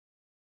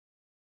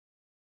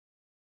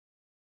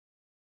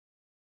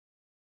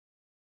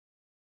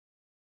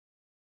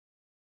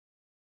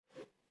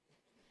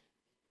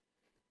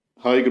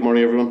Hi, good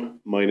morning, everyone.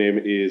 My name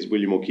is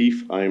William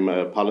O'Keefe. I'm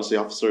a policy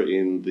officer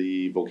in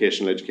the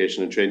Vocational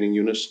Education and Training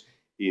Unit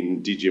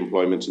in DG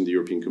Employment in the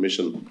European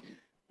Commission.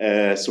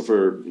 So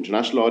for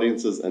international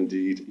audiences and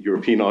indeed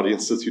European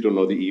audiences who don't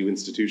know the EU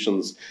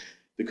institutions,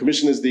 the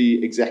Commission is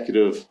the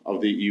executive of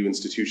the EU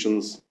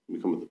institutions.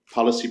 We come with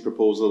policy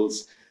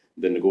proposals,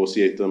 then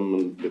negotiate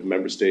them with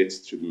member states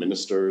through the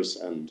ministers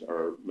and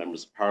our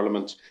members of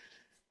parliament,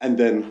 and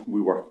then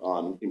we work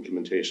on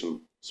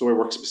implementation. So I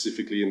work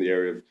specifically in the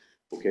area of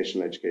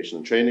vocational education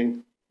and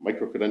training,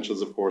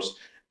 micro-credentials, of course,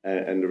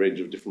 and a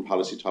range of different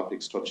policy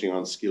topics touching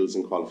on skills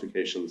and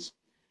qualifications.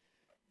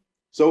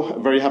 So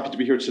I'm very happy to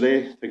be here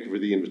today. Thank you for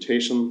the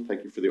invitation.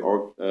 Thank you for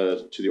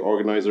to the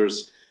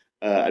organisers.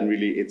 And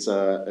really, it's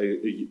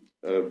a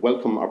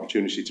welcome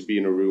opportunity to be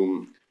in a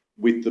room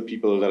with the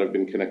people that I've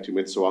been connecting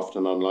with so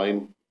often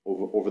online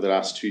over the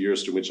last 2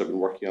 years in which I've been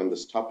working on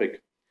this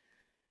topic.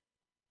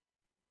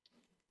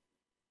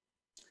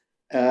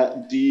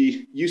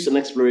 The use and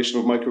exploration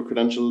of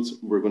micro-credentials,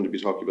 we're going to be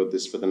talking about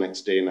this for the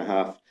next day and a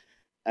half.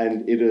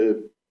 And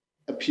it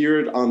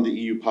appeared on the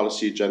EU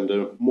policy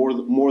agenda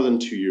more than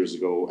 2 years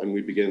ago, and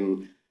we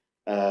begin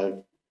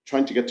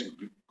trying to get to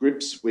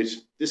grips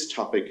with this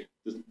topic,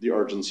 the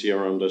urgency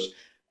around it,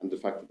 and the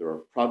fact that there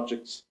are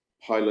projects,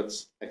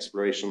 pilots,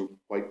 exploration,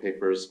 white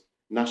papers,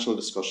 national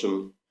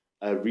discussion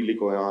really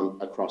going on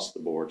across the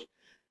board.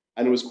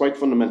 And it was quite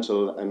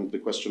fundamental, and the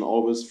question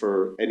always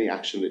for any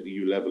action at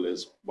EU level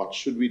is, what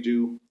should we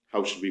do?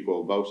 How should we go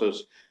about it?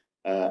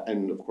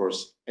 And of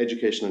course,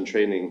 education and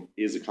training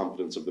is a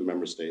competence of the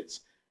member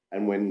states.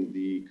 And when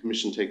the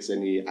Commission takes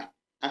any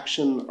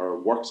action or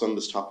works on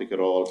this topic at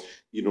all,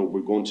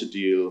 we're going to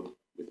deal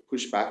with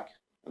pushback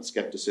and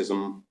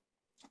skepticism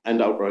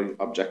and outright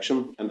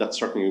objection. And that's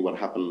certainly what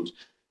happened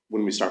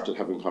when we started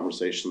having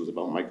conversations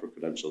about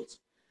micro-credentials.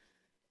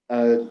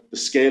 The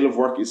scale of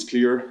work is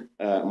clear,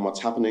 and what's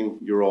happening,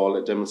 you're all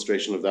a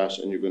demonstration of that,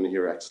 and you're going to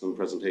hear excellent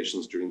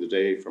presentations during the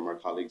day from our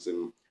colleagues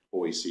in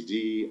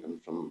OECD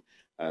and from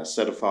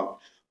CEDEFOP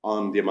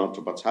on the amount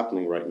of what's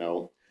happening right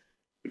now.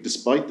 But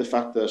despite the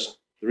fact that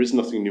there is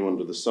nothing new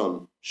under the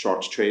sun,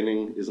 short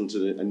training isn't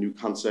a new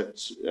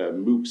concept,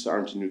 MOOCs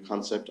aren't a new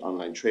concept,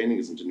 online training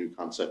isn't a new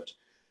concept.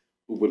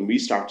 When we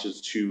started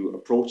to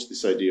approach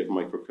this idea of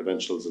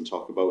micro-credentials and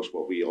talk about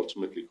what we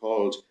ultimately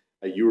called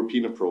a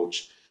European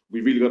approach, we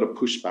really got a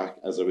pushback,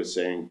 as I was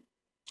saying,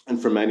 and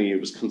for many it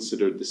was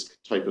considered this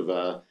type of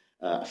a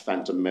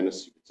phantom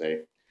menace, you could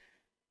say.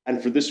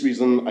 And for this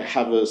reason, I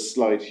have a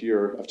slide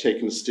here. I've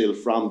taken a still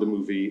from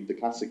the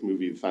classic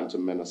movie, The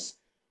Phantom Menace,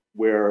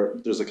 where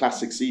there's a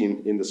classic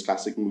scene in this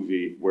classic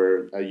movie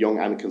where a young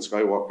Anakin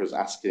Skywalker is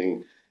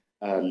asking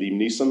Liam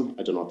Neeson,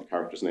 I don't know what the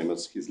character's name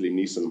is, he's Liam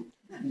Neeson,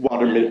 what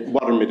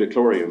are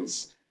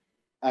midichlorians?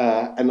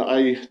 And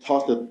I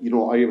thought that,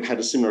 I had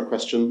a similar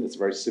question, it's a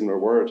very similar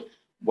word.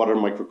 What are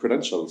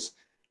micro-credentials?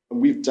 And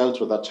we've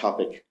dealt with that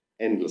topic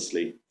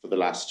endlessly for the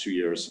last 2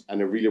 years, and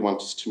I really want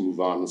us to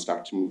move on and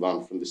start to move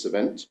on from this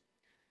event.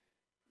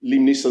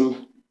 Liam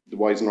Neeson, the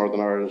wise Northern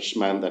Irish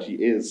man that he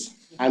is,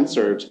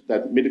 answered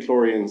that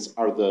midichlorians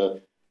are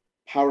the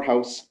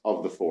powerhouse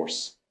of the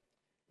force.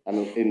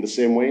 And in the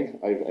same way,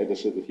 I've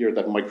edited here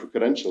that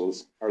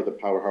micro-credentials are the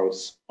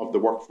powerhouse of the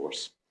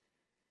workforce.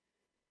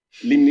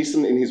 Liam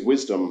Neeson, in his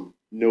wisdom,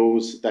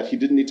 knows that he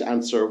didn't need to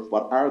answer,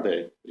 what are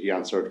they? He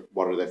answered,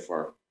 what are they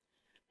for?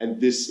 And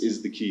this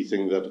is the key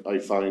thing that I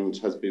find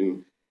has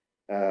been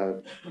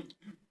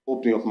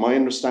opening up my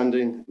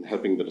understanding and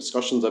helping the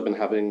discussions I've been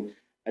having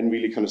and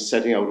really kind of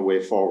setting out a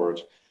way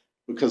forward.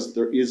 Because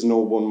there is no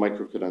one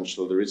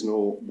micro-credential, there is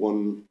no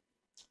one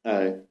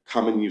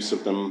common use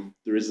of them.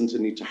 There isn't a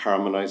need to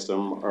harmonize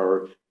them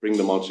or bring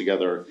them all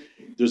together.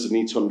 There's a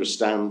need to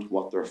understand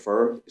what they're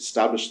for,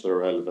 establish their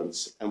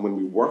relevance. And when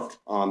we work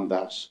on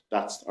that,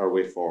 that's our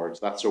way forward.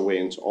 That's our way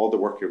into all the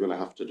work you're going to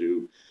have to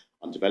do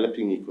on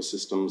developing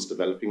ecosystems,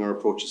 developing our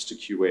approaches to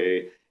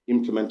QA,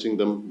 implementing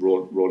them,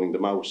 rolling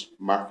them out,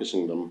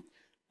 marketing them,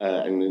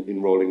 and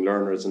enrolling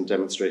learners and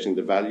demonstrating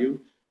the value.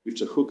 We have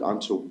to hook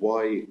onto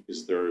why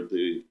is there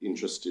the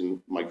interest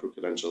in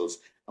micro-credentials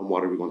and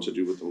what are we going to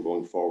do with them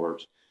going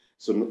forward.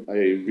 So I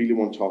really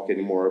won't talk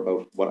anymore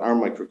about what are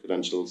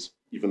micro-credentials,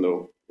 even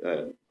though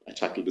I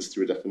tackled this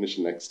through a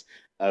definition next.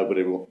 But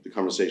the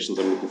conversations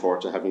I'm looking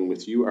forward to having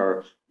with you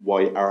are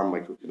why are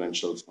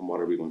micro-credentials and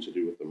what are we going to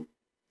do with them.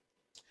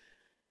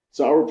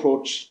 So our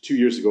approach 2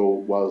 years ago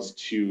was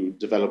to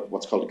develop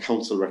what's called a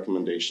council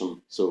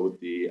recommendation. So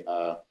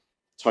the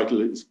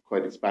title is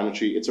quite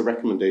explanatory. It's a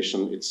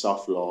recommendation, it's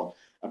soft law.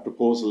 A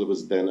proposal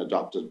was then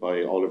adopted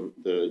by all of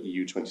the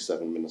EU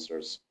 27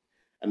 ministers.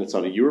 And it's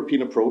on a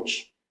European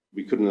approach.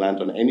 We couldn't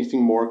land on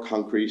anything more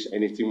concrete,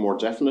 anything more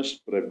definite,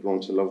 but I've grown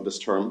to love this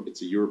term.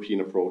 It's a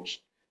European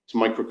approach to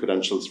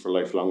micro-credentials for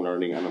lifelong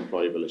learning and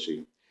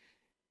employability.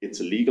 It's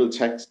a legal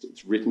text,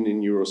 it's written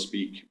in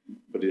Eurospeak,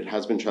 but it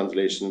has been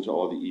translated into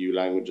all the EU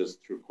languages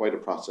through quite a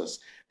process.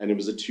 And it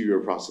was a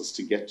 2-year process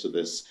to get to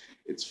this.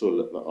 It's full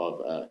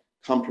of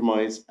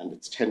compromise and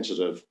it's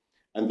tentative.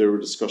 And there were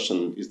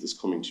discussion, is this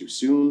coming too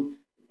soon?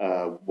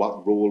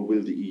 What role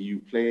will the EU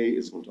play?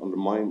 Is it going to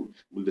undermine,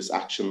 will this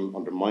action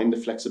undermine the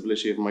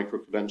flexibility of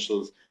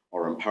micro-credentials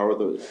or empower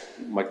the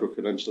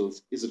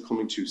micro-credentials? Is it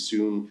coming too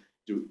soon?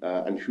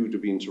 And who do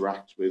we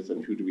interact with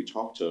and who do we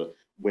talk to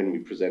when we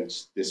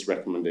present this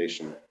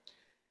recommendation?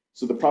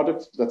 So the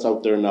product that's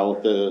out there now,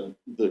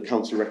 the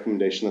council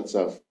recommendation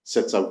itself,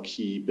 sets out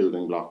key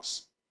building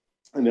blocks.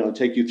 And I'll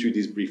take you through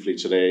these briefly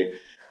today.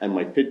 And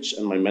my pitch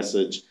and my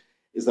message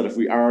is that if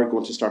we are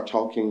going to start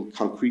talking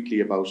concretely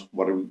about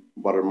what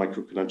are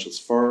micro-credentials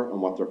for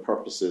and what their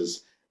purpose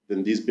is,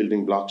 then these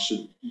building blocks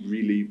should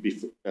really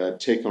be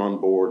taken on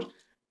board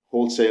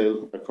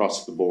wholesale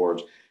across the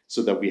board,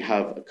 so that we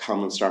have a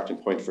common starting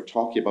point for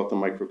talking about the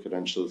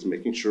micro-credentials,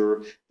 making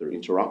sure they're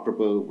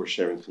interoperable, we're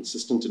sharing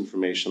consistent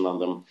information on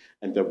them,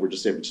 and that we're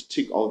just able to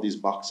tick all these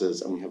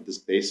boxes and we have this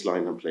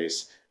baseline in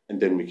place, and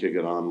then we can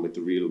get on with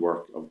the real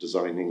work of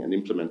designing and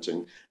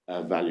implementing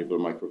valuable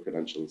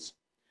micro-credentials.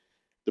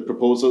 The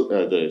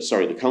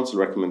council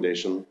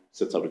recommendation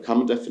sets out a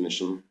common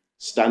definition,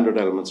 standard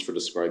elements for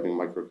describing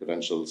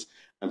micro-credentials,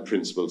 and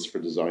principles for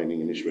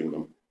designing and issuing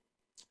them.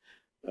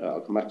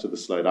 I'll come back to the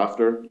slide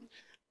after.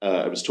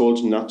 I was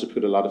told not to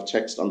put a lot of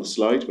text on the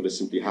slide, but I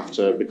simply have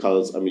to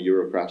because I'm a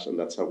bureaucrat and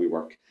that's how we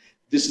work.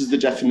 This is the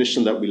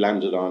definition that we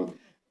landed on.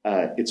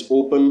 It's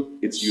open,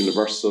 it's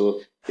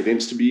universal, it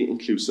aims to be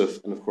inclusive,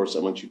 and of course I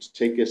want you to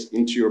take it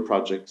into your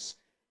projects,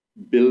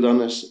 build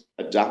on it,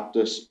 adapt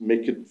it,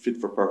 make it fit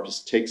for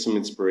purpose, take some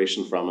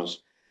inspiration from it.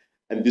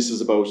 And this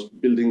is about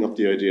building up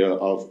the idea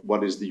of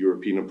what is the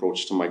European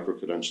approach to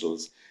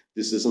micro-credentials.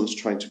 This isn't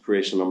trying to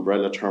create an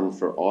umbrella term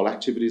for all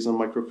activities on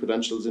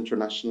micro-credentials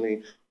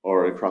internationally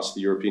or across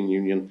the European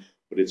Union,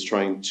 but it's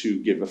trying to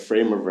give a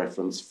frame of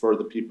reference for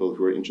the people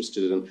who are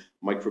interested in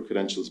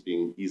micro-credentials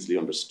being easily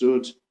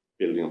understood,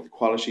 building up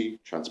quality,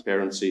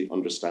 transparency,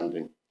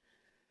 understanding.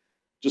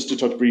 Just to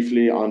touch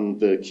briefly on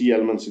the key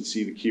elements, you'll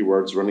see the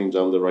keywords running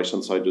down the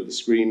right-hand side of the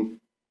screen.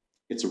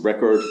 It's a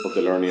record of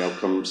the learning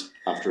outcomes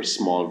after a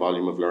small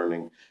volume of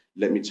learning.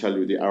 Let me tell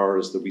you the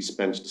hours that we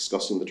spent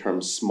discussing the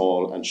terms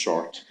small and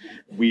short.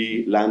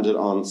 We landed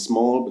on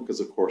small because,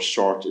 of course,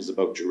 short is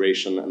about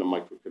duration, and a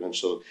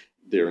micro-credential,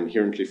 they're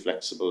inherently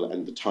flexible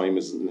and the time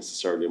isn't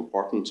necessarily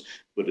important,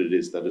 but it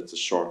is that it's a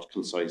short,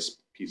 concise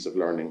piece of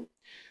learning.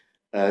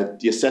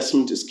 The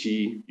assessment is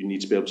key. You need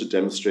to be able to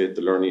demonstrate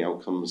the learning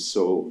outcomes.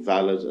 So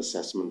valid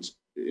assessment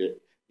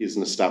is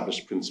an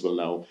established principle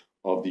now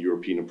of the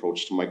European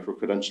approach to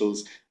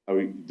micro-credentials.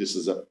 This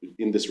is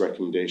in this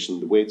recommendation,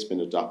 the way it's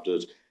been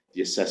adopted,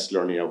 the assessed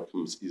learning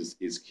outcomes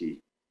is key.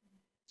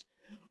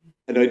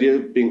 An idea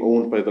of being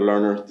owned by the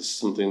learner, this is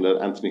something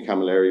that Anthony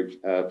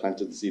Camilleri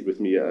planted the seed with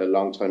me a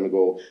long time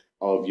ago,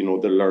 of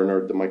the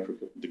learner,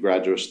 the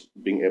graduate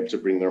being able to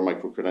bring their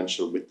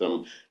micro-credential with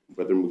them,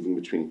 whether moving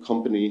between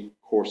company,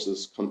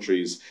 courses,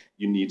 countries.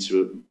 You need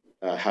to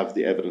have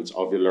the evidence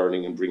of your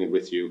learning and bring it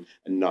with you,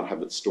 and not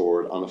have it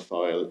stored on a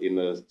file in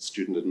a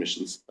student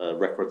admissions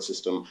record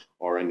system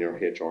or in your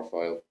HR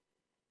file.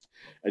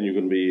 And you're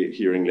going to be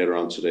hearing later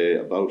on today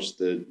about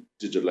the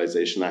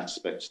digitalization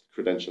aspect,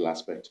 credential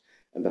aspect,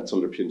 and that's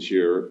underpinned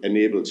here,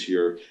 enabled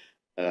here,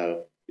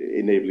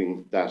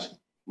 enabling that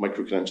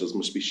micro-credentials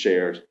must be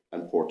shared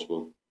and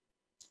portable.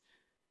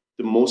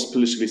 The most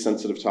politically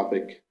sensitive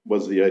topic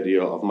was the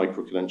idea of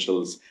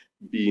micro-credentials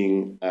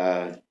being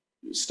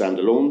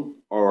standalone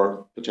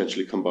or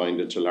potentially combined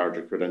into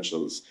larger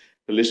credentials.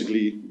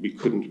 Politically, we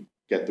couldn't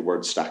get the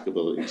word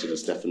stackable into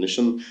this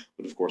definition,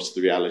 but of course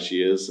the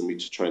reality is, and we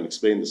to try and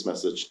explain this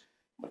message,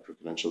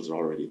 micro-credentials are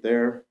already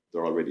there,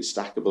 they're already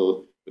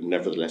stackable, but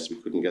nevertheless we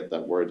couldn't get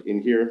that word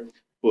in here,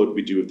 but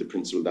we do have the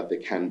principle that they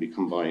can be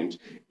combined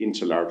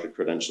into larger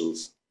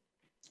credentials.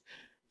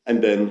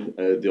 And then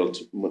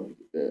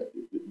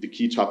the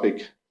key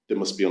topic, they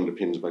must be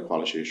underpinned by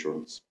quality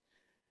assurance.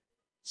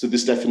 So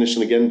this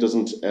definition, again,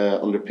 doesn't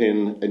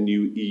underpin a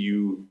new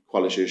EU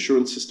quality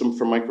assurance system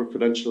for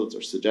micro-credentials,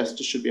 or suggest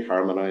it should be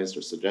harmonized,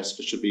 or suggest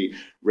it should be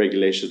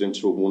regulated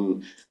into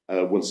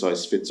a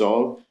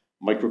one-size-fits-all.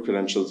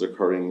 Micro-credentials are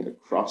occurring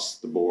across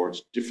the board,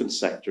 different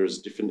sectors,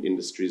 different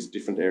industries,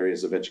 different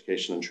areas of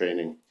education and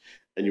training.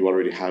 And you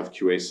already have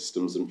QA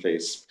systems in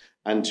place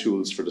and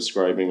tools for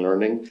describing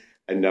learning.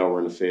 And now we're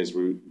in a phase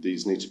where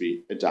these need to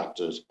be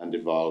adapted and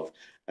evolve.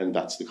 And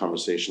that's the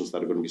conversations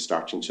that are going to be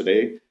starting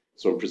today.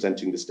 So I'm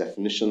presenting this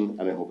definition,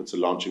 and I hope it's a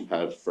launching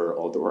pad for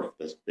all the work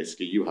that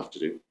basically you have to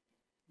do.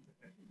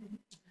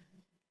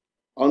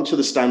 On to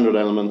the standard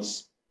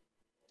elements.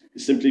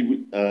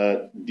 Simply,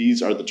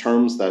 these are the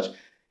terms that,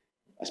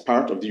 as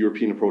part of the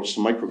European approach to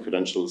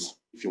micro-credentials,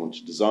 if you want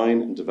to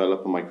design and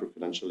develop a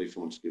micro-credential, if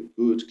you want to give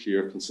good,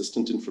 clear,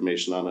 consistent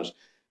information on it,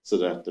 so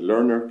that the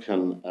learner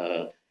can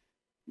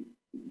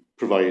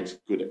provide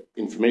good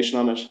information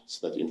on it,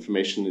 so that the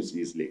information is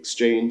easily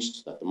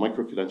exchanged, that the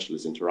micro-credential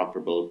is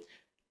interoperable,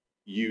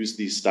 use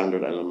these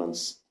standard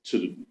elements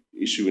to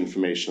issue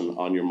information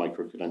on your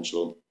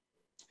micro-credential.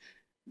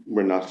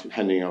 We're not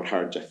handing out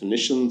hard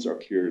definitions or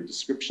clear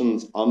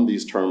descriptions on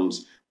these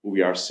terms, but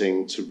we are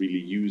saying to really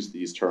use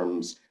these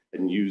terms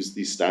and use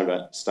these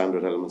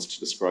standard elements to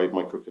describe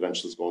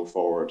micro-credentials going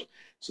forward,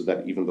 so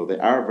that even though they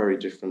are very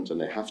different and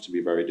they have to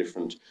be very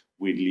different,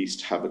 we at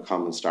least have a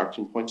common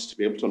starting point to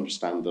be able to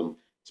understand them,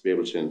 to be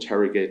able to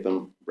interrogate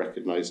them,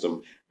 recognize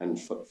them, and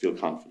feel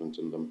confident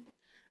in them.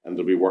 And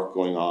there'll be work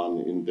going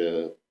on in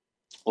the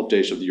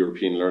update of the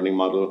European learning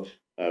model,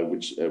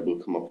 which will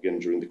come up again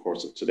during the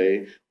course of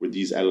today, where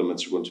these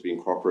elements are going to be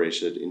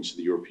incorporated into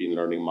the European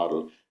learning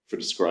model for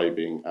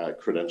describing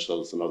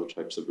credentials and other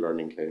types of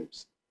learning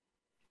claims.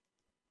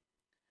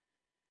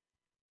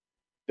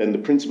 Then the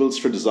principles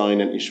for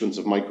design and issuance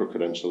of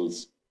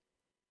micro-credentials.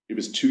 It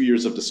was 2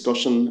 years of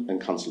discussion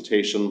and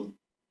consultation,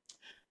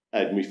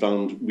 and we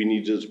found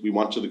we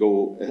wanted to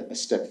go a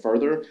step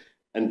further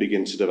and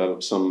begin to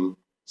develop some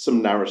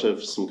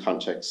narrative, some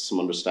context, some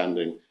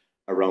understanding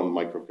around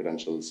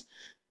micro-credentials.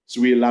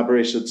 So we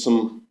elaborated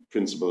some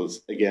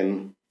principles,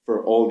 again,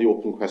 for all the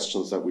open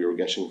questions that we were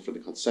getting, for the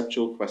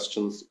conceptual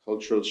questions, the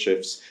cultural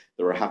shifts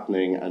that were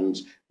happening, and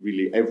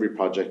really every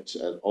project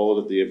at all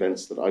of the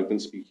events that I've been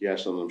speaking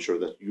at, and I'm sure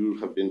that you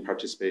have been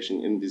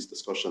participating in these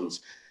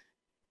discussions,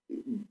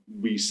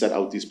 we set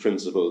out these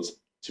principles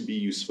to be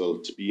useful,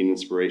 to be an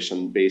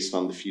inspiration based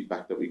on the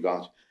feedback that we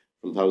got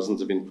from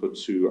thousands of input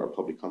to our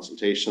public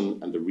consultation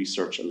and the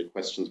research and the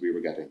questions we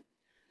were getting.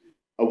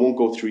 I won't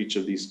go through each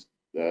of these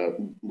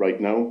right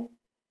now.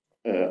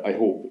 I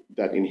hope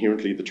that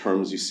inherently the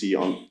terms you see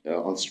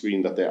on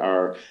screen, that they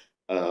are,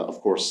 of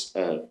course,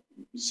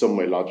 some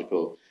way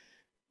logical.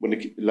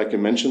 Like I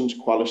mentioned,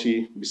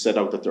 quality, we set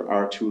out that there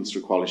are tools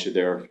for quality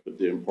there, but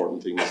the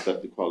important thing is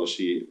that the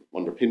quality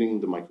underpinning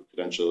the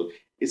micro-credential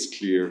is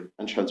clear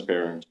and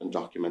transparent and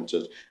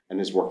documented and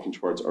is working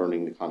towards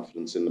earning the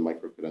confidence in the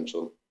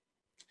micro-credential.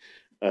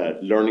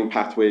 Learning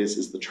pathways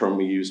is the term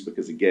we use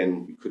because,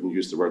 again, we couldn't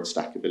use the word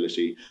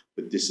stackability,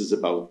 but this is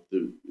about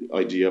the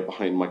idea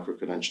behind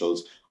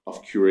micro-credentials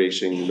of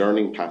curating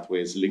learning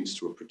pathways linked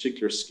to a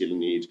particular skill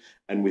need,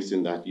 and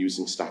within that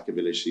using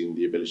stackability and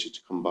the ability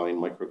to combine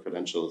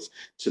micro-credentials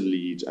to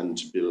lead and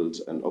to build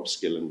and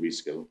upskill and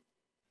reskill.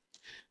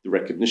 The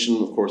recognition,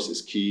 of course,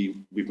 is key.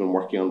 We've been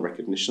working on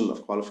recognition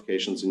of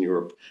qualifications in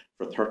Europe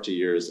for 30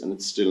 years, and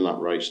it's still not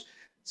right.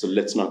 So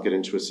let's not get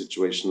into a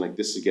situation like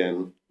this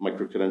again.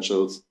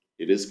 Micro-credentials,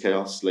 it is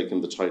chaos, like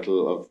in the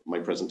title of my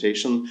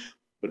presentation,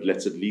 but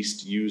let's at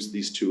least use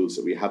these tools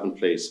that we have in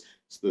place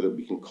so that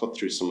we can cut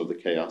through some of the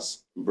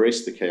chaos,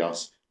 embrace the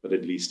chaos, but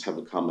at least have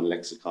a common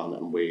lexicon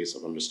and ways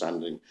of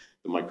understanding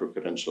the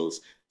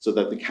micro-credentials so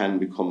that they can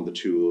become the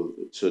tool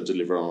to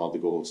deliver on all the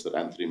goals that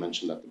Anthony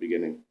mentioned at the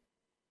beginning.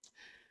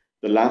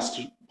 The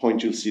last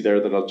point you'll see there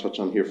that I'll touch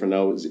on here for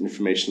now is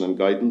information and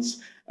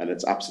guidance. And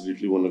it's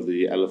absolutely one of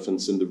the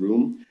elephants in the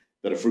room,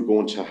 that if we're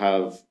going to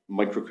have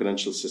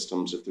micro-credential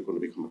systems, if they're going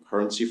to become a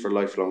currency for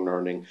lifelong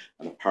learning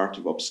and a part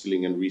of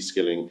upskilling and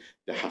reskilling,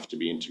 they have to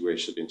be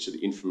integrated into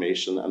the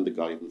information and the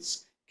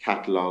guidance,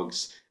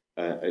 catalogues,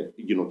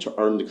 to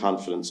earn the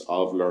confidence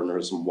of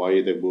learners and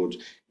why they would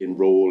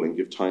enroll and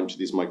give time to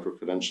these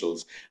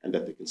micro-credentials, and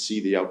that they can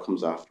see the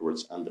outcomes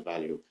afterwards and the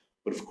value.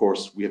 But of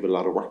course, we have a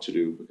lot of work to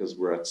do because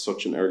we're at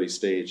such an early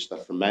stage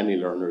that for many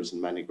learners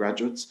and many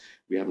graduates,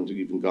 we haven't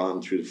even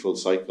gone through the full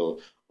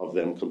cycle of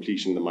them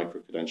completing the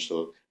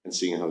micro-credential and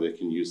seeing how they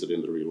can use it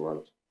in the real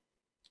world.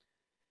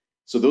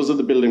 So those are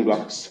the building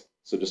blocks.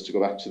 So just to go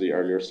back to the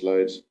earlier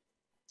slide,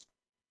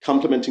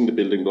 complementing the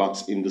building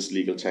blocks in this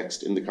legal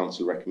text in the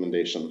council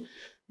recommendation,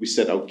 we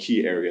set out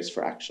key areas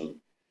for action.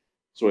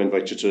 So I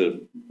invite you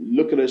to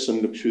look at it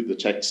and look through the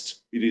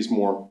text. It is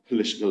more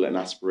political and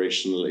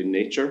aspirational in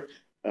nature.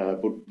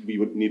 But we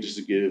would need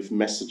to give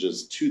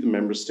messages to the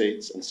member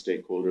states and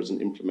stakeholders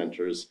and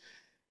implementers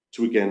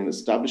to again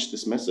establish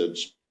this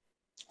message.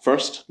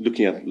 First,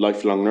 looking at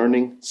lifelong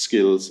learning,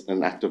 skills,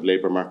 and active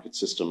labour market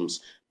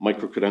systems,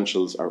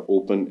 micro-credentials are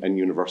open and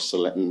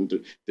universal, and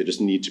they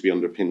just need to be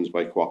underpinned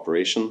by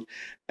cooperation.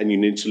 And you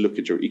need to look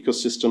at your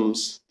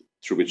ecosystems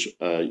through which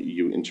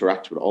you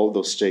interact with all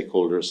those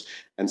stakeholders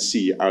and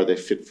see, are they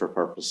fit for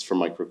purpose for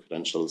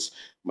micro-credentials?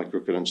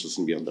 Micro-credentials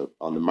can be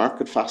on the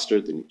market faster,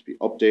 they need to be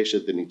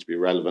updated, they need to be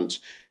relevant.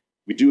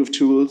 We do have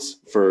tools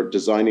for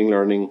designing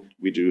learning,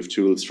 we do have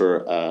tools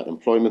for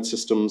employment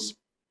systems,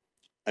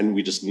 and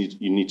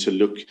you need to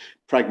look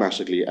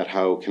pragmatically at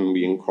how can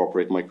we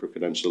incorporate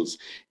micro-credentials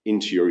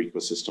into your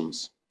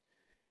ecosystems.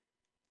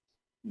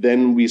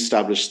 Then we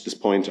established this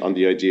point on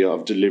the idea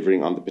of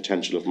delivering on the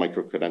potential of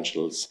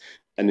micro-credentials.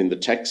 And in the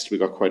text, we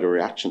got quite a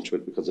reaction to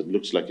it because it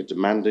looks like a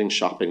demanding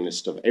shopping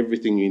list of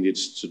everything you needed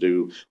to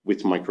do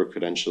with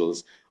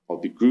micro-credentials, all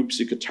the groups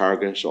you could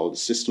target, all the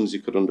systems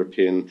you could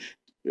underpin,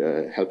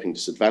 helping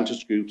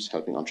disadvantaged groups,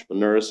 helping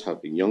entrepreneurs,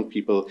 helping young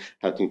people,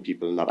 helping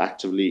people not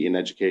actively in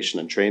education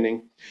and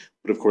training.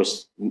 But of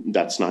course,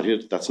 that's not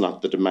it. That's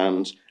not the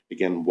demand.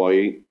 Again,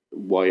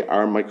 why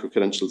are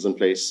micro-credentials in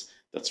place?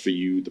 That's for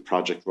you, the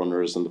project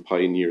runners and the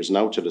pioneers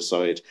now to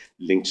decide,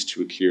 linked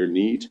to a clear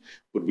need.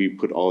 But we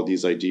put all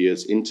these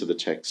ideas into the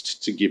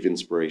text to give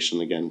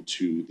inspiration again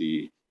to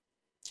the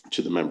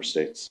member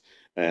states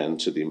and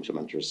to the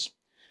implementers.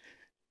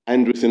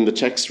 And within the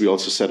text, we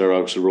also set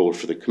out a role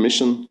for the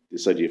Commission,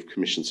 this idea of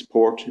Commission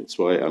support. It's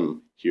why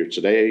I'm here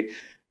today.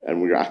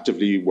 And we're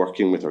actively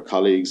working with our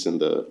colleagues in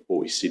the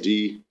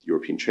OECD,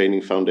 European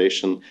Training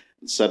Foundation,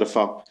 and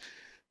CEDEFOP.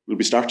 We'll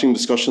be starting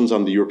discussions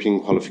on the European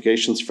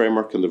Qualifications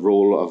Framework and the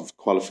role of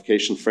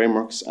qualification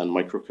frameworks and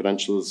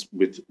micro-credentials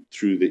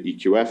through the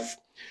EQF.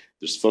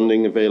 There's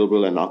funding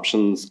available and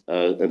options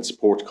and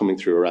support coming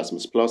through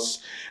Erasmus+,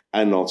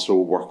 and also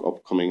work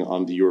upcoming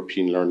on the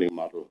European Learning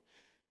Model.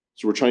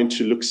 So we're trying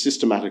to look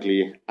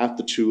systematically at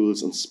the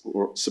tools and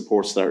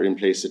supports that are in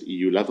place at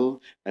EU level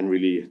and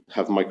really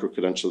have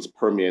micro-credentials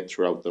permeate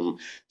throughout them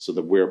so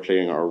that we're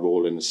playing our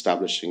role in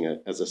establishing,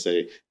 as I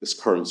say, this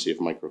currency of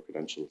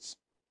micro-credentials.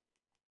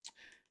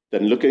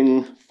 Then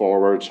looking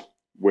forward,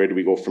 where do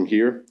we go from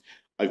here?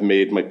 I've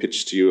made my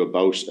pitch to you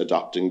about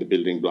adopting the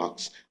building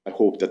blocks. I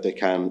hope that they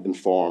can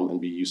inform and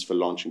be useful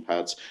launching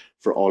pads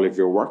for all of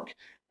your work,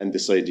 and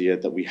this idea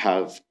that we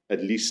have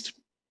at least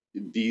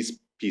these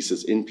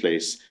pieces in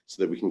place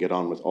so that we can get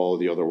on with all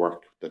the other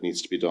work that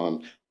needs to be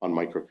done on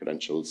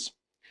micro-credentials.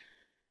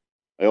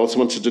 I also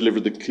want to deliver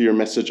the clear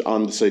message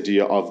on this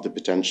idea of the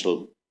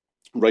potential.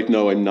 Right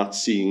now, I'm not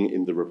seeing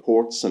in the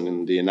reports and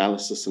in the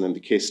analysis and in the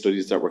case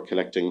studies that we're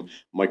collecting,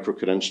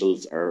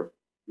 micro-credentials are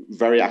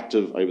very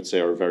active, I would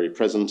say, are very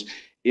present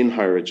in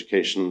higher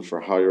education for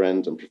higher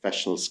end and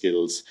professional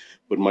skills,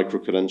 but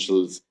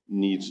micro-credentials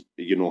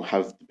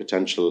have the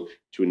potential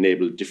to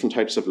enable different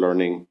types of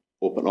learning,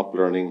 open up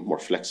learning, more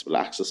flexible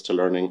access to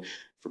learning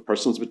for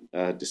persons with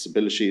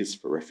disabilities,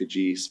 for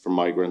refugees, for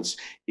migrants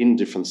in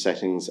different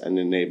settings and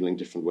enabling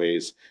different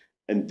ways.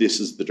 And this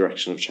is the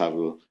direction of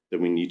travel that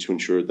we need to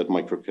ensure that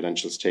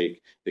micro-credentials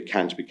take. They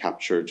can't be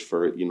captured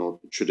for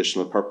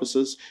traditional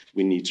purposes.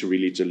 We need to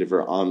really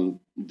deliver on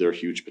their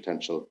huge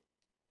potential.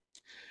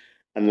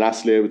 And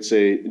lastly, I would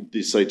say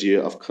this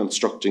idea of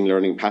constructing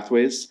learning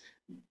pathways.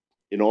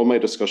 In all my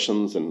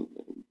discussions, and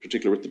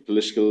particularly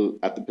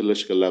at the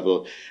political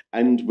level,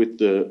 and with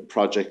the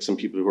projects and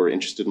people who are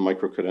interested in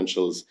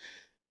micro-credentials,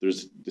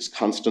 there's this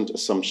constant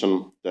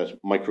assumption that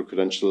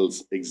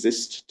micro-credentials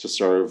exist to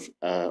serve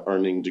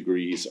earning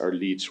degrees or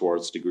lead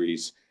towards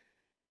degrees.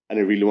 And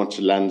I really want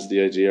to land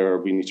the idea,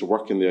 or we need to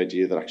work in the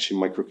idea that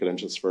actually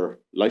micro-credentials for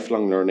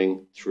lifelong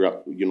learning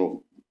throughout,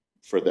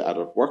 for the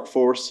adult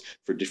workforce,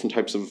 for different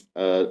types of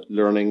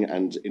learning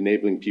and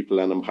enabling people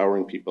and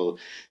empowering people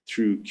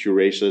through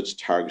curated,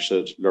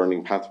 targeted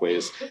learning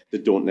pathways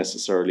that don't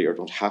necessarily or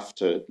don't have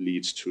to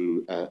lead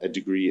to a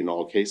degree in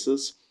all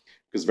cases.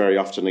 Because very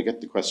often I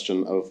get the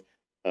question of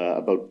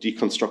about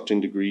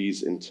deconstructing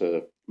degrees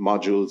into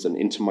modules and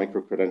into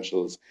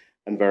micro-credentials.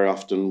 And very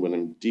often when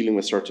I'm dealing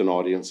with certain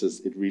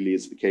audiences, it really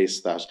is the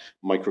case that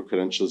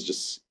micro-credentials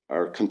just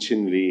are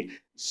continually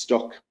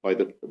stuck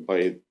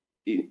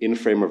in a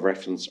frame of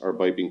reference or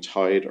by being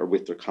tied or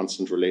with their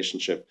constant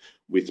relationship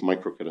with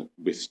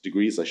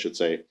degrees, I should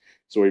say.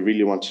 So I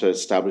really want to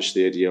establish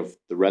the idea of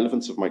the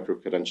relevance of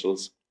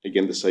micro-credentials.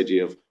 Again, this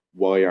idea of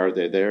why are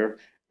they there?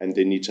 And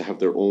they need to have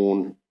their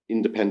own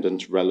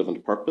independent,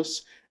 relevant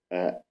purpose.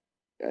 And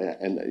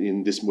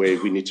in this way,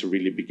 we need to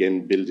really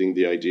begin building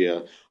the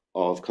idea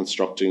of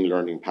constructing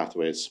learning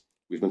pathways.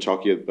 We've been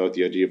talking about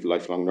the idea of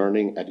lifelong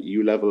learning at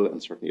EU level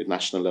and certainly at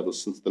national level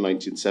since the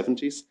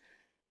 1970s.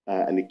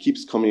 And it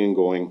keeps coming and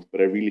going,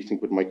 but I really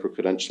think with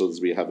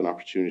micro-credentials, we have an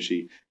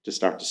opportunity to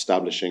start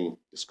establishing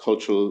this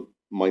cultural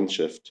mind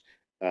shift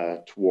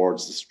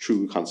towards this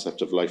true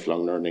concept of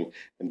lifelong learning,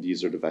 and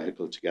these are the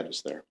vehicle to get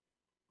us there.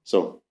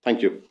 So,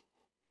 thank you.